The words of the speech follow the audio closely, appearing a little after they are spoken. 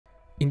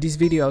In this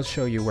video, I'll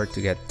show you where to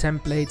get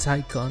templates,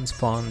 icons,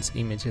 fonts,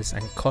 images,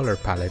 and color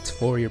palettes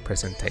for your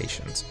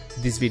presentations.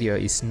 This video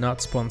is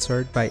not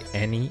sponsored by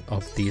any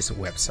of these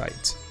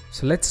websites.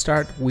 So let's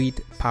start with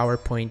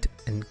PowerPoint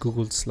and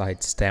Google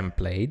Slides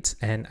templates,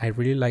 and I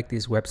really like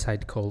this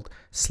website called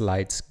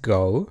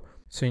SlidesGo.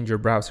 So in your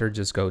browser,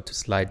 just go to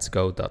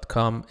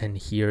slidesgo.com, and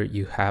here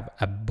you have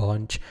a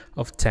bunch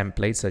of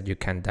templates that you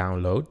can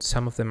download.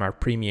 Some of them are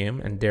premium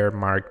and they're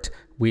marked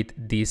with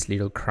this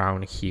little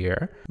crown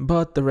here,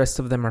 but the rest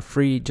of them are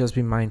free. Just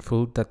be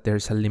mindful that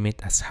there's a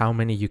limit as how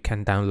many you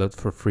can download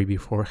for free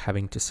before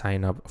having to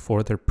sign up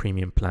for their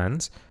premium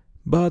plans.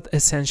 But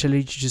essentially,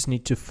 you just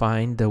need to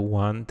find the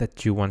one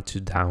that you want to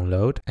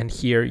download, and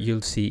here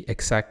you'll see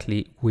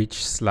exactly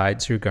which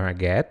slides you're gonna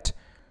get.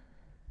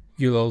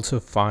 You'll also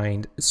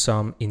find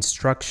some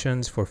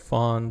instructions for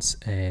fonts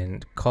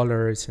and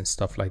colors and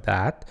stuff like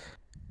that.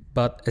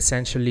 But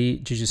essentially,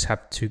 you just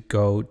have to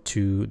go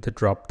to the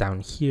drop down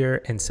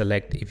here and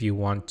select if you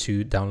want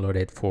to download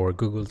it for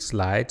Google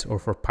Slides or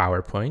for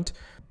PowerPoint.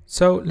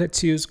 So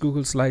let's use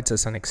Google Slides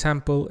as an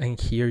example, and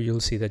here you'll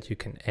see that you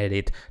can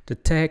edit the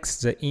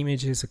text, the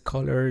images, the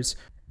colors,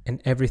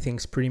 and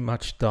everything's pretty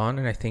much done.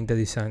 And I think the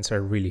designs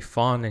are really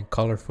fun and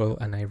colorful,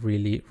 and I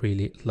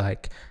really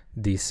like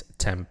these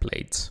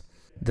templates.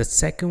 The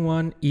second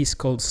one is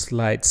called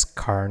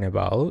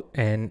SlidesCarnival,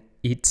 and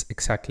it's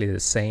exactly the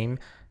same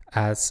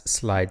as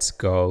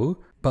SlidesGo,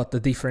 but the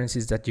difference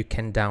is that you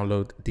can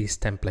download this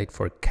template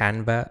for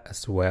Canva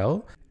as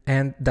well,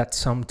 and that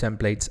some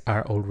templates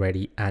are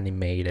already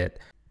animated.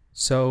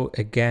 So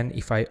again,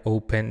 if I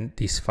open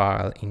this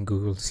file in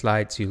Google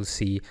Slides, you'll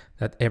see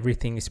that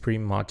everything is pretty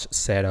much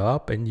set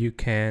up and you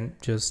can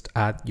just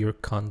add your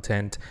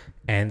content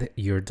and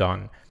you're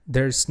done.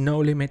 There's no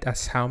limit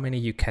as how many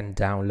you can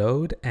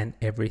download, and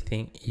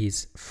everything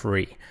is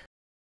free.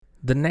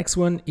 The next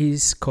one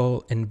is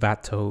called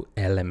Envato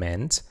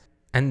Elements,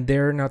 and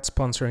they're not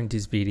sponsoring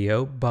this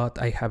video,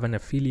 but I have an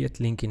affiliate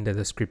link in the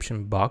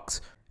description box.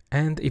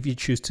 And if you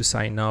choose to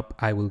sign up,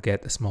 I will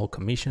get a small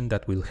commission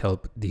that will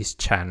help this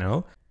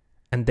channel.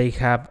 And they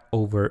have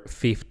over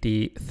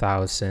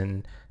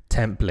 50,000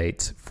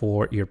 templates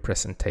for your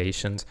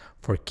presentations,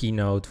 for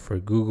Keynote, for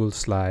Google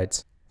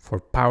Slides, for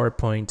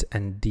PowerPoint,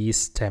 and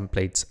these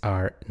templates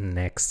are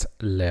next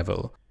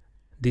level.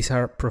 These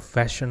are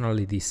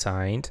professionally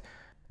designed,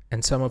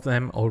 and some of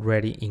them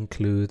already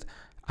include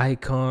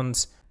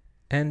icons,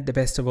 and the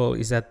best of all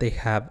is that they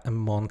have a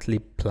monthly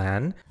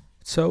plan.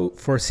 So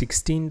for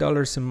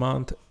 $16 a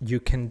month, you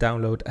can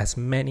download as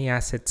many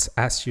assets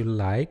as you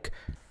like,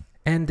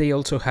 and they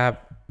also have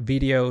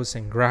videos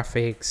and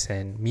graphics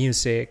and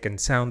music and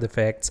sound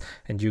effects,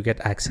 and you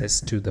get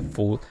access to the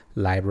full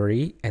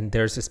library. And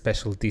there's a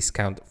special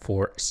discount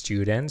for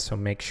students, so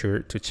make sure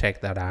to check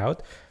that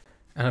out.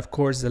 And of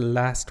course, the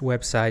last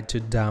website to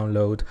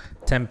download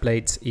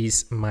templates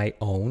is my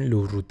own,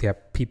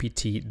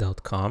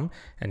 LourrutiaPPT.com,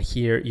 and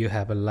here you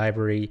have a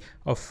library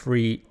of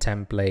free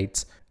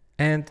templates,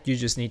 and you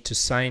just need to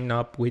sign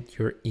up with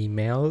your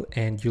email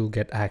and you'll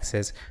get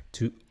access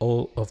to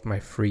all of my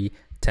free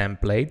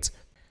templates.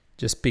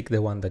 Just pick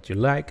the one that you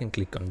like and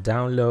click on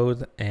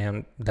download,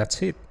 and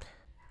that's it.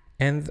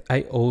 And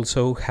I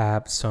also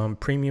have some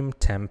premium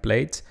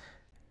templates,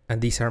 and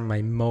these are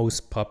my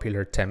most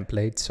popular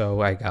templates.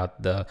 So I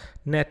got the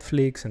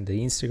Netflix and the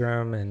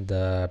Instagram and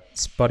the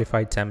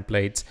Spotify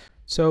templates.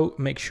 So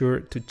make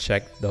sure to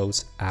check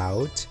those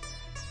out.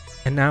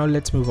 And now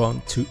let's move on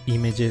to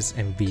images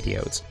and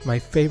videos. My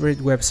favorite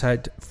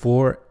website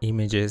for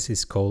images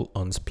is called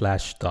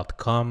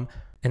Unsplash.com.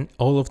 And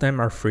all of them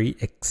are free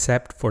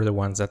except for the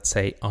ones that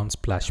say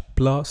Unsplash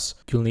Plus.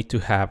 You'll need to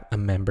have a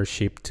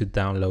membership to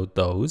download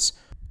those.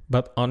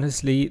 But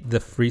honestly, the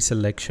free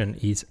selection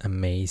is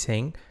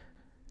amazing.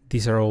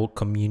 These are all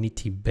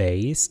community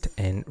based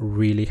and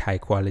really high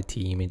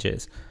quality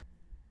images.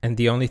 And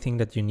the only thing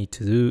that you need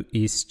to do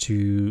is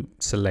to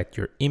select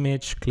your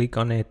image, click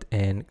on it,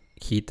 and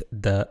hit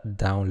the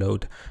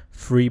download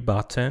free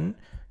button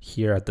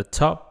here at the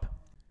top.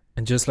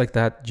 And just like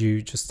that,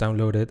 you just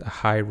downloaded a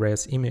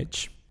high-res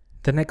image.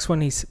 The next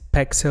one is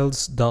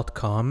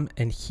Pexels.com,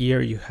 and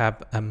here you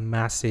have a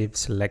massive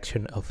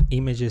selection of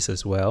images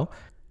as well.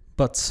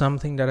 But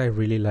something that I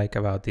really like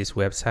about this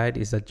website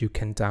is that you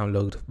can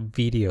download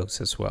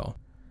videos as well.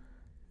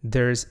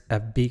 There's a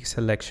big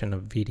selection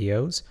of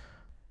videos,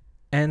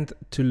 and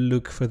to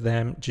look for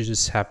them, you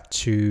just have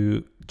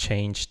to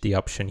change the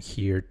option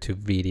here to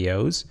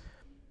videos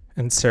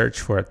and search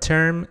for a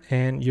term,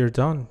 and you're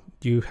done.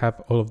 You have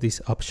all of these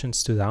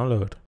options to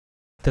download.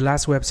 The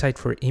last website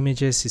for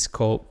images is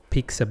called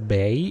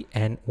Pixabay,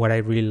 and what I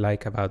really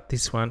like about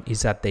this one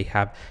is that they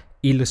have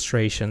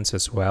illustrations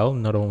as well,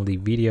 not only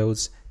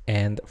videos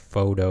and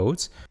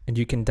photos, and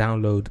you can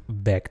download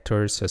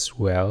vectors as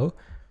well.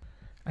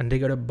 And they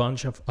got a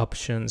bunch of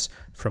options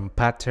from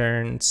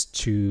patterns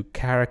to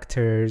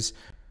characters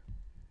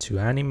to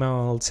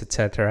animals,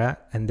 etc.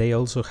 And they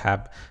also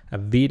have a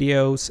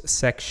videos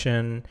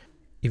section.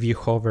 If you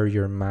hover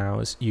your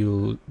mouse,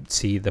 you'll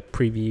see the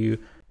preview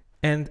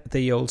And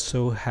they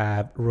also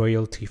have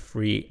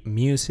royalty-free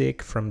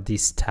music from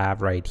this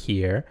tab right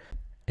here,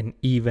 and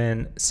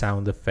even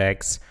sound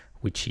effects,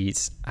 which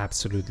is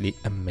absolutely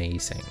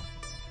amazing.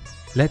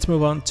 Let's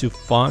move on to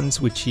fonts,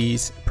 which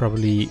is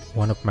probably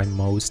one of my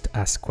most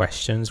asked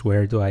questions.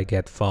 Where do I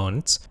get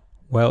fonts?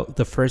 Well,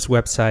 the first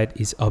website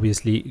is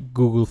obviously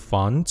Google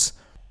Fonts.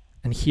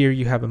 And here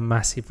you have a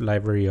massive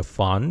library of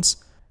fonts,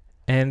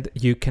 and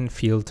you can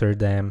filter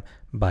them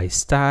by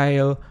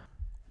style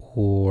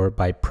or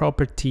by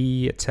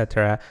property,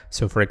 etc.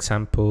 So for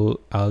example,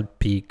 I'll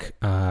pick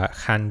a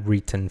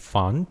handwritten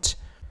font,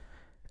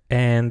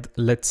 and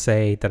let's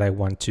say that I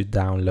want to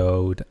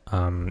download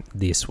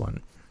this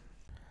one.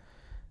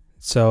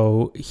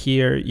 So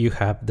here you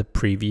have the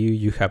preview,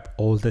 you have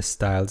all the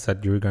styles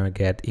that you're gonna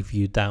get if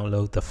you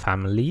download the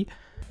family.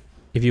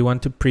 If you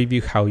want to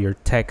preview how your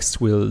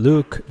text will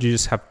look, you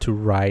just have to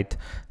write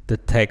the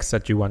text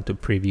that you want to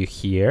preview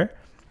here,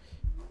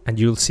 and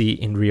you'll see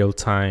in real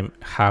time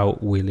how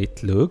will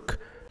it look.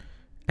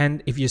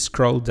 And if you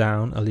scroll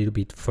down a little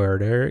bit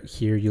further,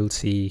 here you'll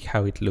see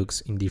how it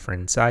looks in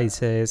different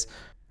sizes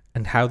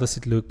and how does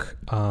it look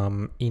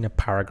in a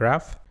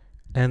paragraph.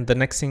 And the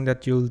next thing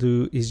that you'll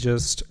do is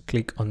just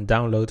click on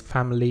download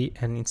family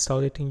and install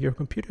it in your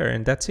computer,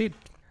 and that's it.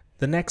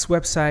 The next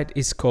website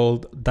is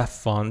called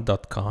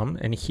Dafotn.com,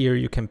 and here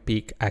you can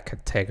pick a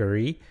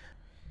category,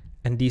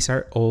 and these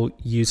are all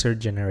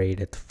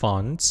user-generated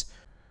fonts.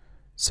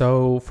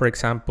 So for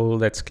example,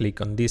 let's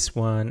click on this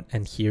one,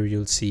 and here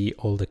you'll see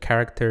all the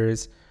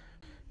characters.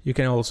 You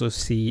can also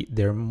see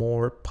their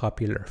more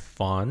popular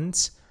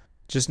fonts.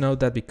 Just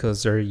note that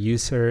because they're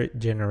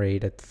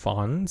user-generated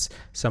fonts,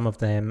 some of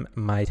them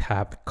might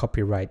have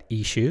copyright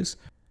issues.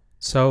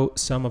 So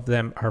some of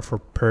them are for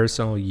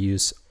personal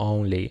use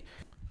only.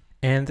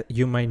 And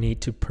you might need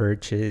to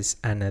purchase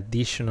an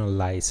additional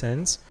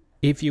license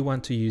if you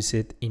want to use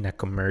it in a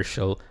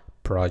commercial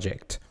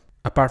project.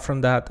 Apart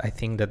from that, I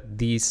think that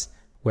this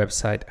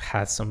website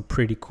has some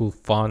pretty cool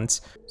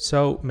fonts,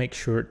 so make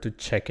sure to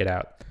check it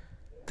out.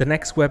 The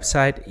next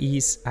website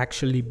is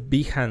actually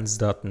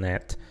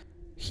Behance.net.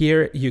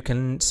 Here you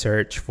can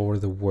search for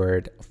the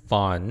word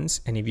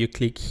fonts, and if you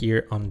click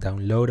here on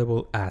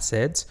downloadable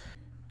assets,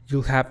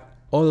 you'll have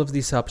all of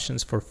these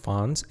options for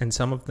fonts, and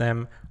some of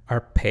them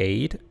are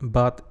paid,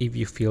 but if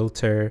you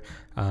filter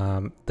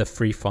the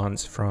free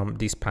fonts from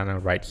this panel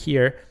right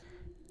here,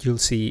 you'll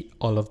see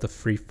all of the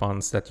free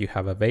fonts that you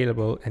have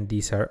available, and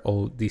these are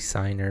all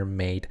designer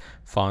made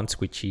fonts,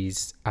 which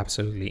is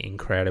absolutely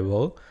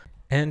incredible.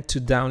 And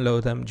to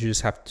download them, you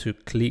just have to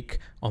click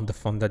on the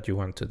font that you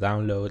want to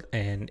download,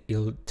 and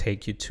it'll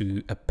take you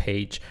to a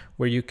page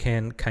where you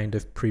can kind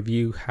of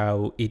preview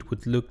how it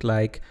would look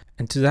like.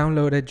 And to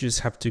download it, you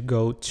just have to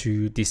go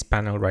to this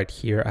panel right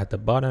here at the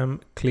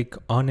bottom, click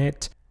on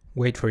it,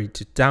 wait for it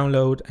to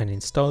download and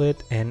install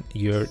it, and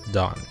you're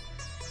done.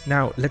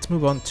 Now let's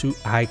move on to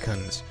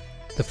icons.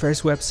 The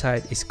first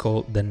website is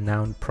called the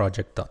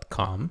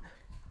nounproject.com,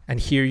 and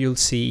here you'll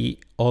see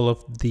all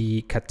of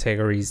the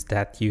categories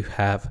that you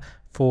have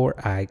for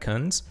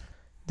icons.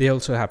 They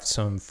also have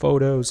some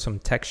photos, some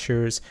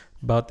textures,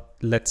 but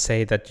let's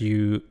say that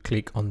you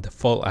click on the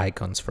fall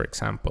icons, for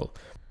example,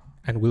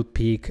 and we'll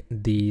pick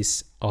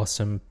this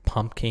awesome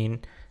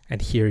pumpkin,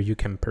 and here you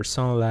can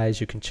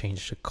personalize, you can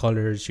change the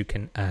colors, you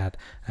can add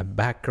a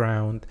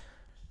background,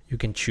 you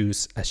can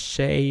choose a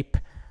shape,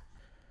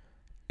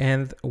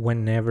 and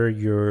whenever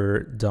you're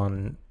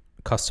done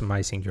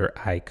customizing your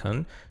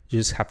icon, you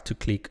just have to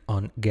click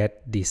on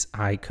get this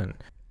icon.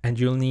 And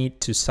you'll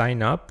need to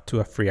sign up to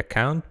a free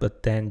account,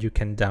 but then you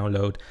can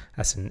download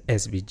as an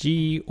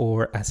SVG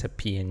or as a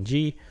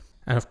PNG.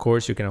 And of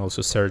course, you can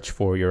also search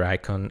for your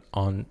icon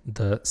on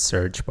the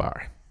search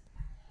bar.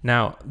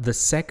 Now, the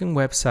second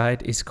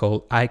website is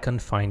called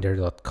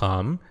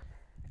Iconfinder.com.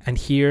 And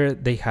here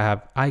they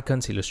have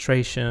icons,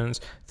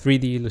 illustrations,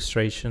 3D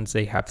illustrations,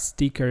 they have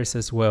stickers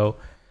as well.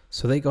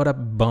 So they got a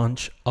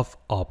bunch of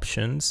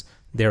options.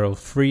 They're all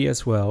free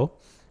as well.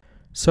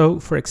 So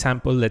for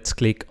example, let's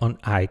click on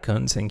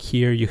icons, and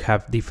here you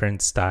have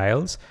different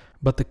styles,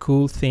 but the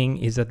cool thing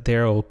is that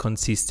they're all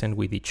consistent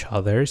with each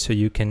other. So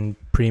you can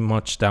pretty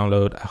much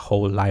download a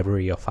whole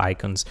library of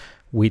icons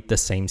with the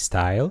same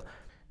style.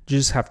 You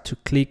just have to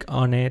click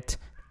on it,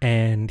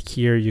 and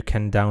here you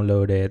can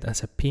download it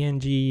as a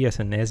PNG, as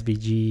an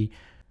SVG,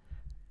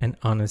 and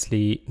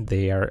honestly,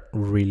 they are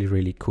really,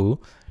 really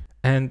cool.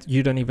 And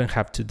you don't even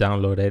have to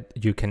download it.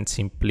 You can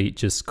simply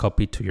just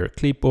copy to your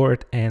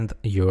clipboard and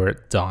you're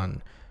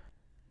done.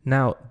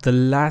 Now, the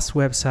last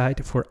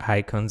website for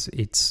icons,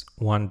 it's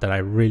one that I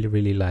really,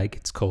 really like.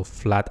 It's called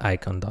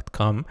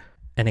Flaticon.com.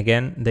 And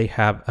again, they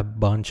have a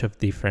bunch of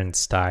different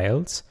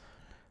styles.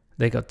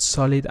 They got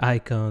solid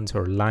icons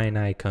or line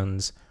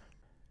icons.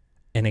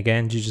 And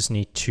again, you just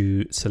need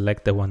to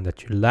select the one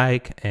that you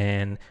like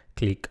and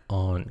click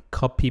on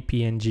copy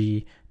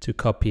PNG to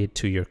copy it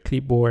to your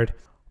clipboard.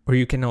 Or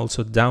you can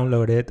also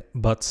download it,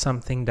 but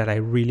something that I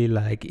really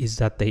like is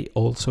that they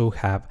also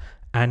have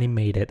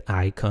animated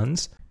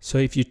icons. So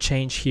if you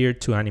change here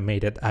to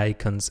animated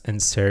icons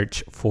and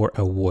search for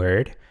a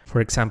word, For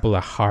example,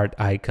 a heart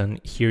icon.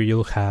 Here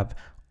you'll have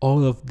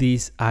all of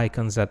these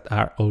icons that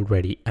are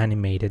already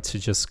animated. So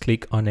just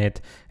click on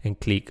it and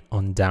click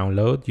on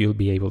download. You'll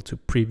be able to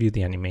preview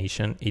the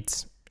animation.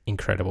 It's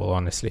incredible,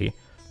 honestly.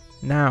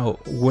 Now,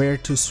 where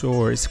to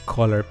source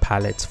color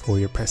palettes for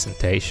your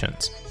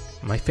presentations?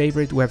 My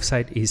favorite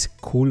website is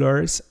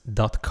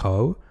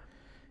Coolors.co.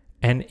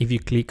 And if you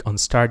click on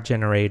Start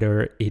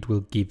Generator, it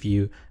will give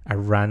you a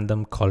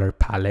random color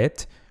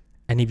palette.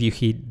 And if you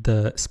hit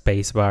the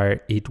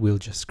spacebar, it will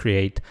just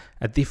create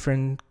a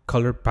different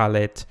color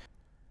palette.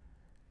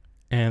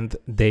 And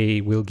they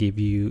will give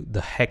you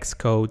the hex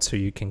code so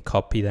you can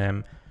copy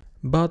them.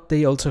 But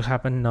they also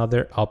have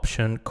another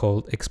option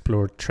called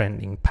Explore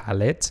Trending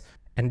Palettes.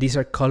 And these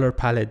are color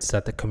palettes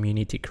that the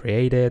community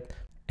created.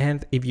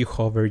 And if you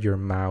hover your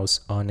mouse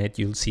on it,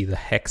 you'll see the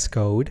hex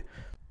code.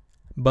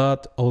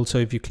 But also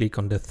if you click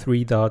on the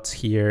 3 dots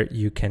here,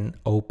 you can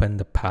open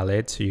the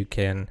palette so you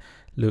can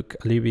look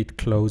a little bit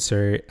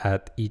closer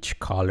at each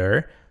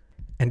color.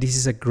 And this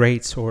is a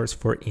great source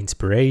for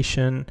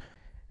inspiration.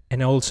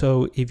 And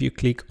also if you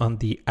click on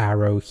the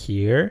arrow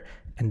here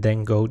and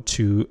then go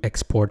to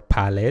export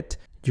palette,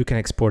 you can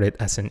export it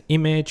as an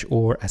image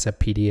or as a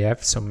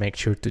PDF, so make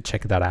sure to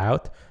check that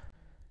out.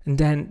 And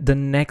then the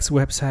next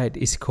website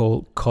is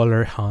called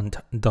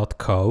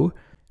Colorhunt.co.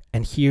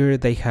 And here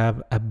they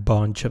have a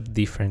bunch of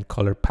different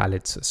color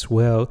palettes as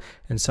well.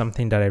 And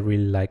something that I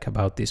really like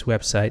about this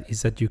website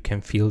is that you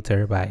can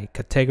filter by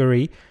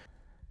category.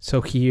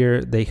 So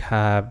here they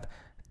have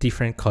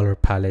different color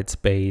palettes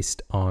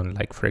based on,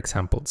 like, for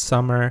example,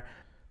 summer.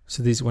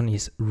 So this one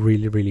is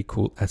really, really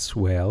cool as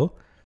well.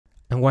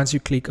 And once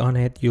you click on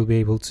it, you'll be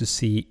able to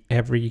see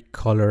every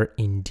color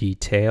in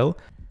detail.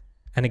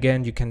 And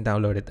again, you can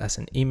download it as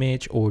an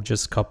image or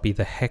just copy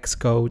the hex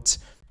codes.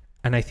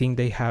 And I think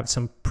they have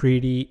some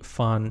pretty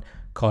fun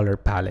color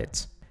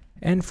palettes.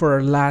 And for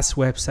our last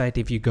website,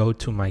 if you go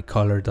to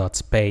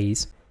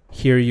MyColor.space,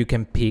 here you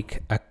can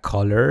pick a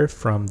color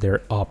from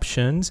their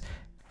options.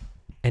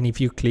 And if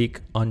you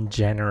click on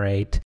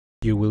generate,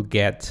 you will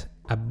get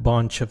a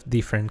bunch of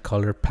different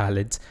color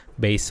palettes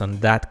based on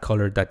that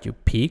color that you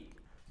pick,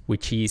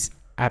 which is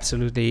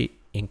absolutely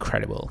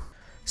incredible.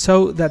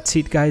 So that's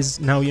it, guys.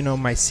 Now you know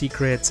my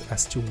secrets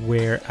as to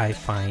where I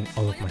find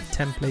all of my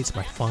templates,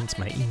 my fonts,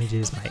 my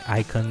images, my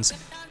icons.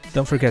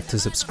 Don't forget to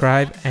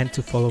subscribe and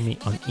to follow me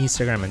on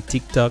Instagram and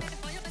TikTok.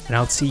 And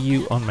I'll see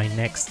you on my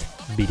next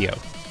video.